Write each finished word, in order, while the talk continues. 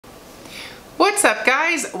What's up,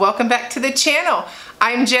 guys? Welcome back to the channel.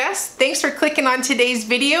 I'm Jess. Thanks for clicking on today's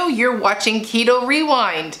video. You're watching Keto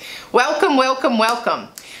Rewind. Welcome, welcome, welcome.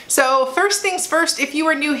 So first things first, if you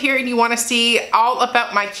are new here and you want to see all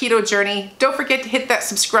about my keto journey, don't forget to hit that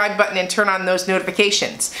subscribe button and turn on those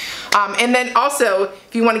notifications. And then also,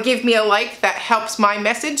 if you want to give me a like, that helps my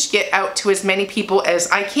message get out to as many people as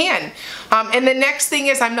I can. And the next thing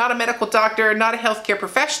is, I'm not a medical doctor, not a healthcare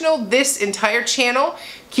professional. This entire channel,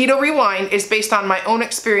 Keto Rewind, is based on my own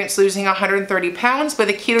experience losing 130 pounds with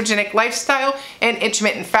a ketogenic lifestyle and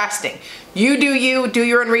intermittent fasting. You, do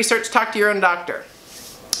your own research, talk to your own doctor.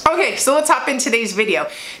 Okay, so let's hop in today's video.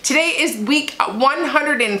 Today is week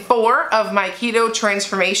 104 of my keto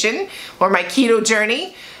transformation, or my keto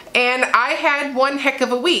journey, and I had one heck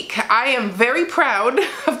of a week. I am very proud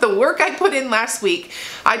of the work I put in last week.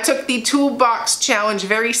 I took the toolbox challenge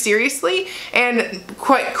very seriously, and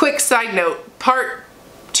quite quick side note, part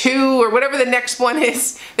 2 or whatever the next one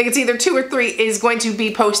is, I think it's either 2 or 3, is going to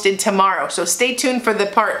be posted tomorrow. So stay tuned for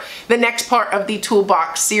the next part of the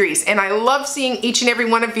toolbox series. And I love seeing each and every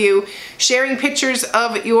one of you sharing pictures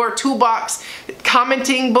of your toolbox,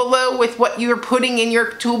 commenting below with what you're putting in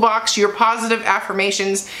your toolbox, your positive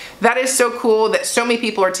affirmations. That is so cool that so many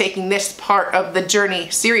people are taking this part of the journey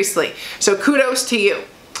seriously. So kudos to you.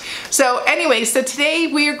 So anyway, so today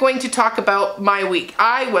we are going to talk about my week.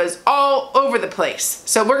 I was all over the place.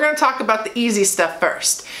 So we're going to talk about the easy stuff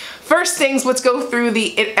first. First things, let's go through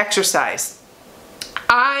the exercise.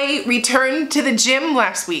 I returned to the gym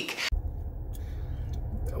last week.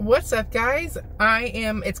 What's up, guys?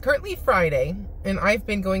 It's currently Friday and I've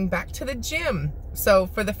been going back to the gym. So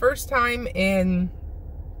for the first time in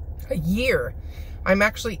a year, I'm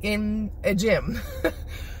actually in a gym.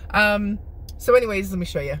 So anyways, let me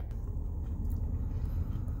show you.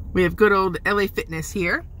 We have good old LA Fitness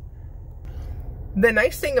here. The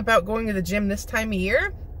nice thing about going to the gym this time of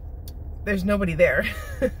year, there's nobody there.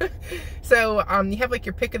 So you have like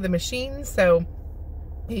your pick of the machines, so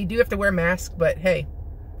you do have to wear a mask, but hey,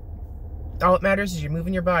 all that matters is you're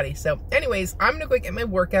moving your body. So anyways, I'm gonna go get my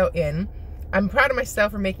workout in. I'm proud of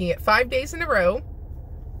myself for making it 5 days in a row.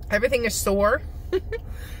 Everything is sore.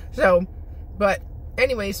 But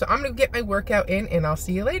anyway, so I'm gonna get my workout in and I'll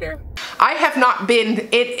see you later. I have not been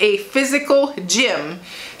in a physical gym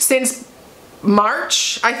since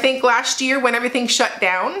March, I think, last year when everything shut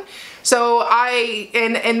down. So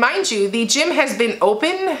and mind you, the gym has been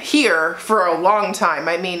open here for a long time.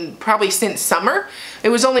 I mean, probably since summer. It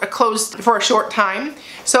was only closed for a short time.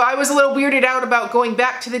 So I was a little weirded out about going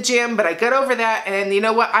back to the gym, but I got over that, and you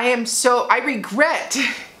know what? I regret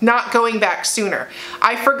not going back sooner.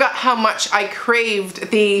 I forgot how much I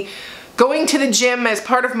craved the going to the gym as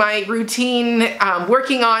part of my routine,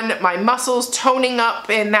 working on my muscles, toning up,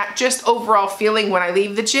 and that just overall feeling when I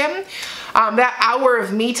leave the gym. That hour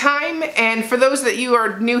of me time. And for those that you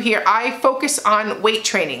are new here, I focus on weight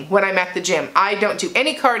training when I'm at the gym. I don't do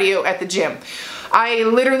any cardio at the gym. I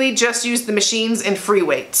literally just use the machines and free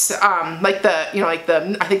weights, I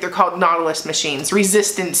think they're called Nautilus machines,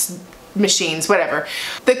 resistance machines, whatever.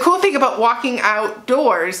 The cool thing about walking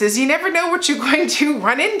outdoors is you never know what you're going to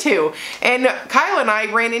run into. And Kyle and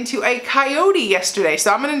I ran into a coyote yesterday,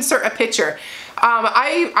 so I'm gonna insert a picture.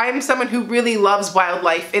 I'm someone who really loves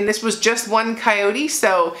wildlife, and this was just one coyote,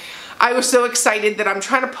 so I was so excited that I'm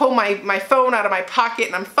trying to pull my phone out of my pocket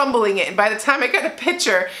and I'm fumbling it, and by the time I got a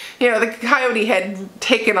picture, you know, the coyote had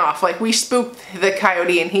taken off. Like, we spooked the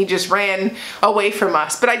coyote and he just ran away from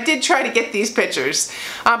us. But I did try to get these pictures.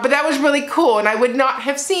 But that was really cool, and I would not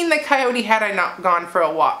have seen the coyote had I not gone for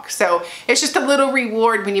a walk. So it's just a little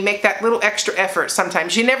reward when you make that little extra effort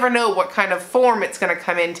sometimes. You never know what kind of form it's gonna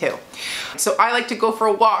come into. So I like to go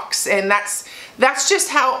for walks, and that's just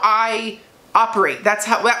how I operate. That's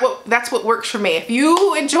what works for me. If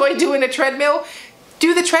you enjoy doing a treadmill,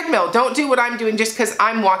 do the treadmill. Don't do what I'm doing just because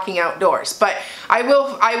I'm walking outdoors. But I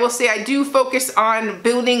will say I do focus on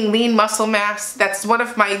building lean muscle mass. That's one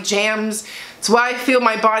of my jams. It's why I feel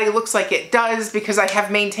my body looks like it does, because I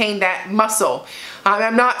have maintained that muscle.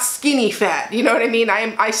 I'm not skinny fat, you know what I mean?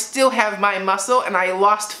 I still have my muscle, and I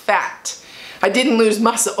lost fat. I didn't lose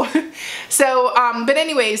muscle. So, but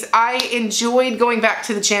anyways, I enjoyed going back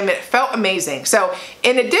to the gym. It felt amazing. So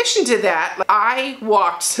in addition to that, I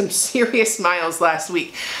walked some serious miles last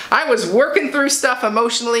week. I was working through stuff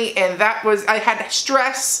emotionally, and I had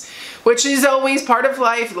stress, which is always part of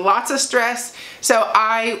life, lots of stress. So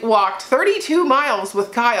I walked 32 miles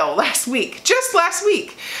with Kyle last week, just last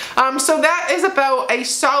week. So that is about a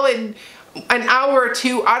solid an hour or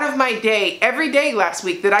two out of my day every day last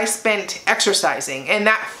week that I spent exercising, and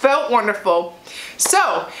that felt wonderful.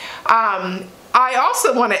 So I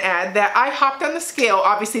also want to add that I hopped on the scale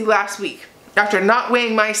obviously last week after not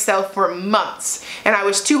weighing myself for months, and I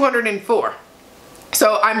was 204.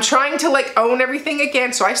 So I'm trying to like own everything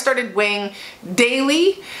again. So I started weighing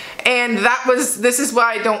daily, and this is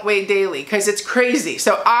why I don't weigh daily, because it's crazy.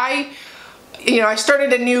 So I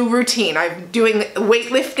started a new routine. I'm doing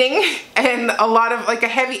weightlifting and a lot of like a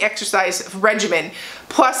heavy exercise regimen,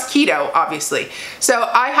 plus keto, obviously. So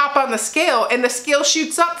I hop on the scale and the scale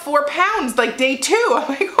shoots up 4 pounds like day 2. I'm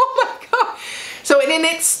like, oh my God. So and then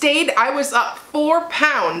it stayed, I was up 4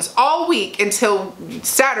 pounds all week until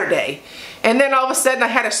Saturday. And then all of a sudden I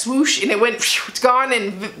had a swoosh and it went, it's gone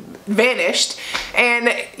and vanished. And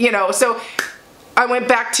so I went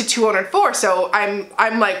back to 204. So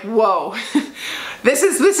I'm like, whoa, this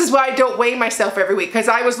is why I don't weigh myself every week. Cause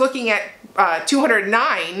I was looking at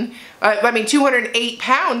 208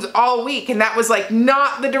 pounds all week. And that was like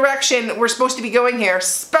not the direction we're supposed to be going here,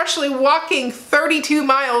 especially walking 32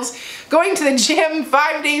 miles, going to the gym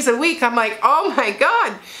 5 days a week. I'm like, oh my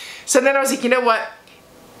God. So then I was like, you know what?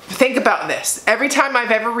 Think about this. Every time I've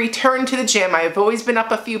ever returned to the gym, I've always been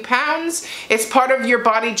up a few pounds. It's part of your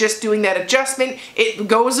body just doing that adjustment. It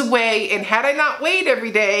goes away, and had I not weighed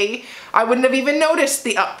every day, I wouldn't have even noticed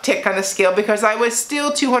the uptick on the scale, because I was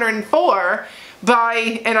still 204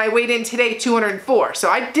 and I weighed in today 204. So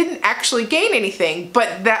I didn't actually gain anything,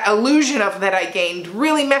 but that illusion of that I gained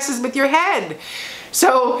really messes with your head.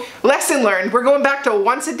 So lesson learned, we're going back to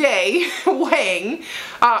once a day weighing.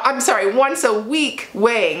 Once a week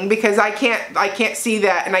weighing, because I can't see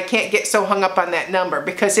that, and I can't get so hung up on that number,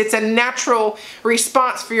 because it's a natural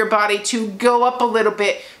response for your body to go up a little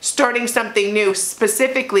bit, starting something new,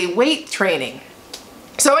 specifically weight training.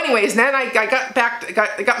 So anyways, then I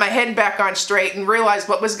got my head back on straight and realized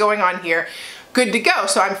what was going on here. Good to go.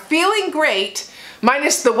 So I'm feeling great.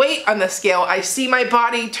 Minus the weight on the scale, I see my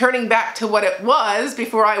body turning back to what it was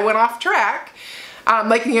before I went off track.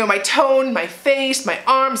 My tone, my face, my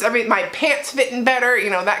arms, my pants fitting better,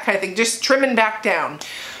 that kind of thing, just trimming back down.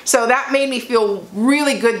 So that made me feel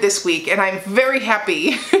really good this week, and I'm very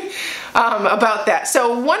happy about that.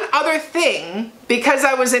 So one other thing, because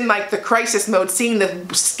I was in like the crisis mode, seeing the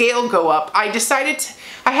scale go up, I decided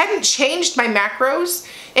I hadn't changed my macros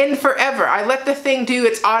in forever. I let the thing do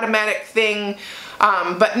its automatic thing.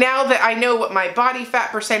 But now that I know what my body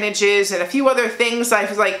fat percentage is and a few other things, I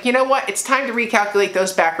was like, you know what? It's time to recalculate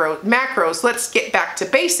those macros. Let's get back to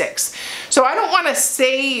basics. So I don't want to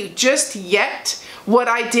say just yet what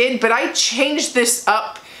I did, but I changed this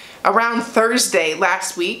up around Thursday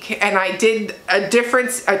last week, and I did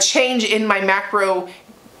a change in my macro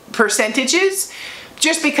percentages,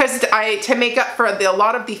 just because to make up for a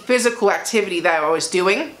lot of the physical activity that I was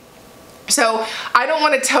doing. So I don't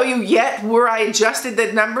want to tell you yet where I adjusted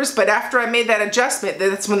the numbers, but after I made that adjustment,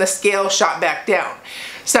 that's when the scale shot back down.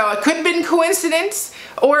 So it could have been coincidence,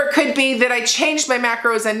 or it could be that I changed my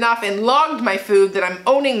macros enough and logged my food that I'm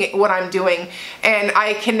owning what I'm doing, and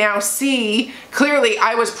I can now see clearly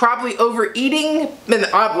I was probably overeating.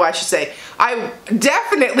 I should say I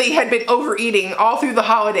definitely had been overeating all through the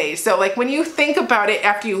holidays. So like when you think about it,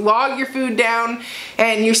 after you log your food down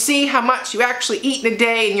and you see how much you actually eat in a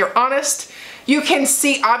day and you're honest, you can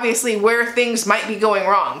see obviously where things might be going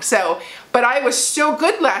wrong. But I was so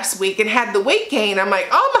good last week and had the weight gain. I'm like,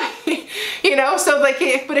 oh my, so like,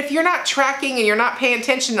 but if you're not tracking and you're not paying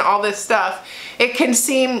attention to all this stuff, it can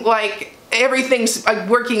seem like everything's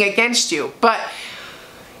working against you. But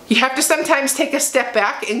you have to sometimes take a step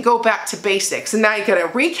back and go back to basics. And now you gotta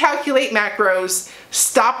recalculate macros,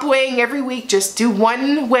 stop weighing every week, just do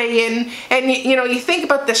one weigh-in. And you think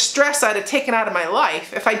about the stress I'd have taken out of my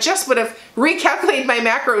life if I just would have recalculated my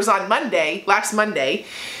macros on last Monday,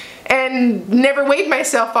 and never weighed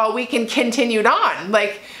myself all week and continued on.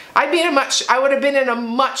 Like, I would have been in a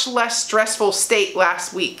much less stressful state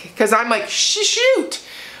last week, because I'm like, shoot,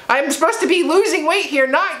 I'm supposed to be losing weight here,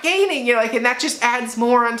 not gaining, and that just adds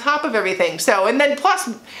more on top of everything. So, and then plus,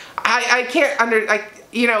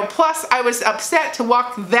 plus I was upset to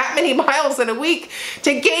walk that many miles in a week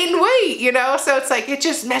to gain weight, so it's like, it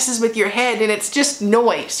just messes with your head, and it's just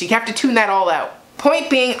noise. You have to tune that all out.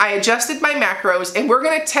 Point being, I adjusted my macros, and we're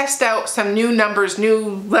gonna test out some new numbers,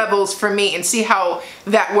 new levels for me, and see how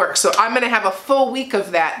that works. So I'm gonna have a full week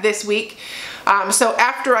of that this week. So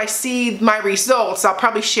after I see my results, I'll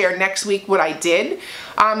probably share next week what I did.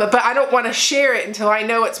 But I don't want to share it until I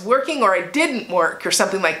know it's working or it didn't work or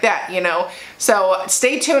something like that, So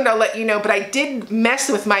stay tuned, I'll let you know. But I did mess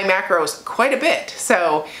with my macros quite a bit.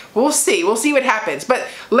 So we'll see what happens. But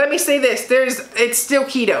let me say this, it's still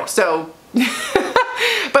keto, so.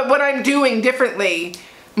 But what I'm doing differently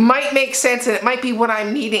might make sense, and it might be what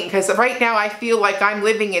I'm needing, because right now I feel like I'm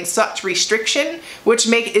living in such restriction, which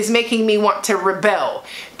is making me want to rebel,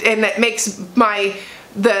 and that makes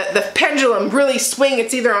the pendulum really swing.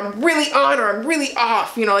 It's either I'm really on or I'm really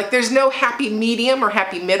off, you know, like there's no happy medium or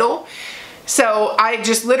happy middle. So I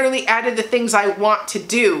just literally added the things I want to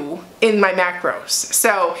do in my macros.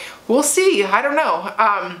 So we'll see. I don't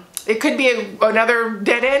know. It could be another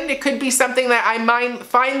dead end. It could be something that I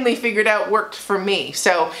finally figured out worked for me.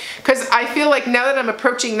 So, because I feel like now that I'm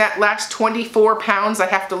approaching that last 24 pounds I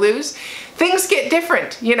have to lose, things get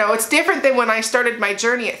different. You know, it's different than when I started my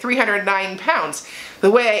journey at 309 pounds. The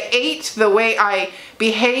way I ate, the way I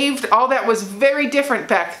behaved, all that was very different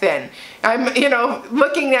back then. I'm, you know,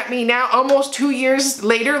 looking at me now, almost 2 years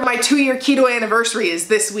later, my 2-year keto anniversary is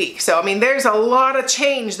this week. So, I mean, there's a lot of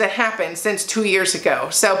change that happened since 2 years ago.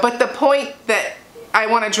 So, but the point that I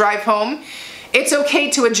want to drive home, it's okay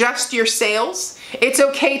to adjust your sales. It's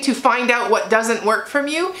okay to find out what doesn't work from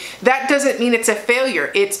you. That doesn't mean it's a failure.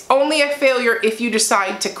 It's only a failure if you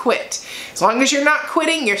decide to quit. As long as you're not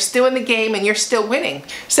quitting, you're still in the game and you're still winning.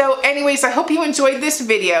 So anyways, I hope you enjoyed this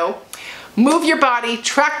video. Move your body,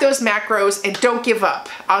 track those macros, and don't give up.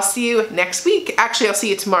 I'll see you next week. Actually, I'll see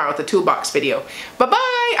you tomorrow with the toolbox video.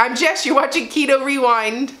 Bye-bye. I'm Jess. You're watching Keto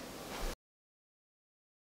Rewind.